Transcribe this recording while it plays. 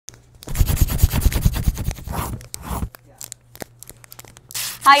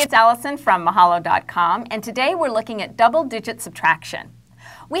Hi, it's Allison from mahalodotcom, and today we're looking at double-digit subtraction.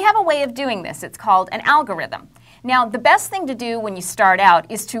 We have a way of doing this. It's called an algorithm. Now, the best thing to do when you start out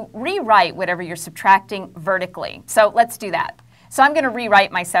is to rewrite whatever you're subtracting vertically. So let's do that. So I'm going to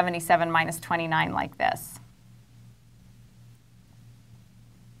rewrite my 77 minus 29 like this.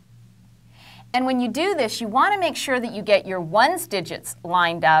 And when you do this, you want to make sure that you get your ones digits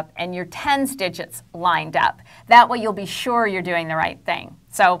lined up and your tens digits lined up. That way you'll be sure you're doing the right thing.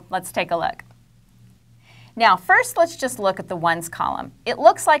 So let's take a look. Now first let's just look at the ones column. It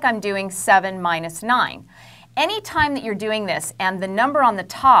looks like I'm doing 7 minus 9. Anytime that you're doing this and the number on the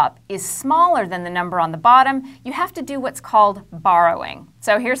top is smaller than the number on the bottom, you have to do what's called borrowing.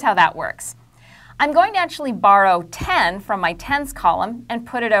 So here's how that works. I'm going to actually borrow 10 from my tens column and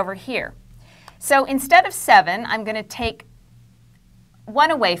put it over here. So instead of 7, I'm going to take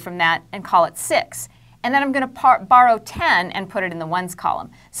 1 away from that and call it 6. And then I'm going to borrow 10 and put it in the ones column.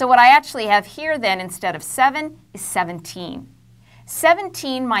 So what I actually have here then instead of 7 is 17.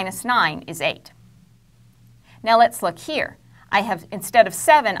 17 minus 9 is 8. Now let's look here. I have, instead of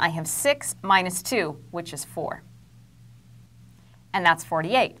 7, I have 6 minus 2, which is 4. And that's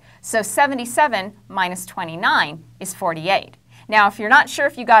 48. So 77 minus 29 is 48. Now, if you're not sure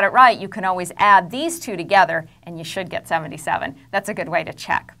if you got it right, you can always add these two together, and you should get 77. That's a good way to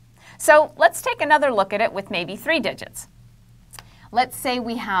check. So let's take another look at it with maybe 3 digits. Let's say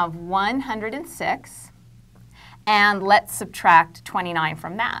we have 106, and let's subtract 29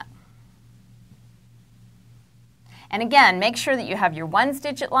 from that. And again, make sure that you have your ones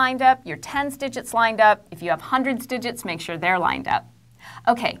digit lined up, your tens digits lined up. If you have hundreds digits, make sure they're lined up.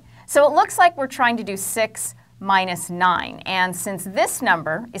 Okay, so it looks like we're trying to do 6 minus 9. And since this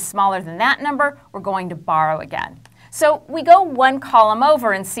number is smaller than that number, we're going to borrow again. So we go one column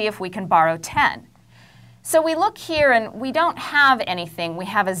over and see if we can borrow 10. So we look here and we don't have anything. We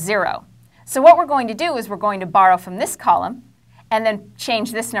have a 0. So what we're going to do is we're going to borrow from this column and then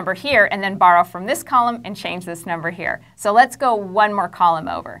change this number here and then borrow from this column and change this number here. So let's go one more column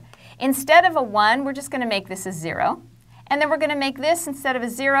over. Instead of a 1, we're just going to make this a 0. And then we're going to make this, instead of a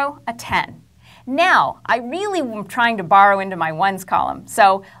 0, a 10. Now, I really am trying to borrow into my ones column.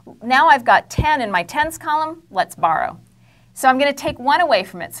 So now I've got 10 in my tens column. Let's borrow. So I'm going to take 1 away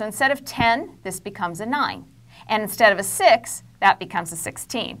from it. So instead of 10, this becomes a 9. And instead of a 6, that becomes a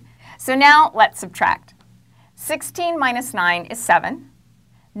 16. So now let's subtract. 16 minus 9 is 7.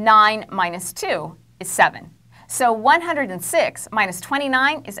 9 minus 2 is 7. So 106 minus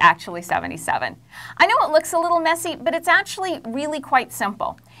 29 is actually 77. I know it looks a little messy, but it's actually really quite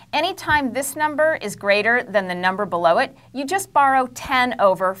simple. Anytime this number is greater than the number below it, you just borrow 10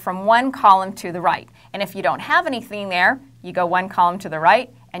 over from one column to the right. And if you don't have anything there, you go one column to the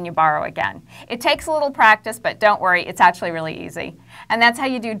right and you borrow again. It takes a little practice, but don't worry, it's actually really easy. And that's how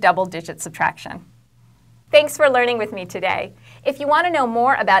you do double-digit subtraction. Thanks for learning with me today. If you want to know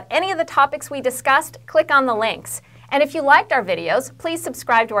more about any of the topics we discussed, click on the links. And if you liked our videos, please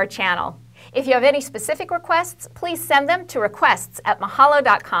subscribe to our channel. If you have any specific requests, please send them to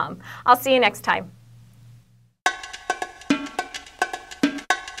requests@mahalodotcom. I'll see you next time.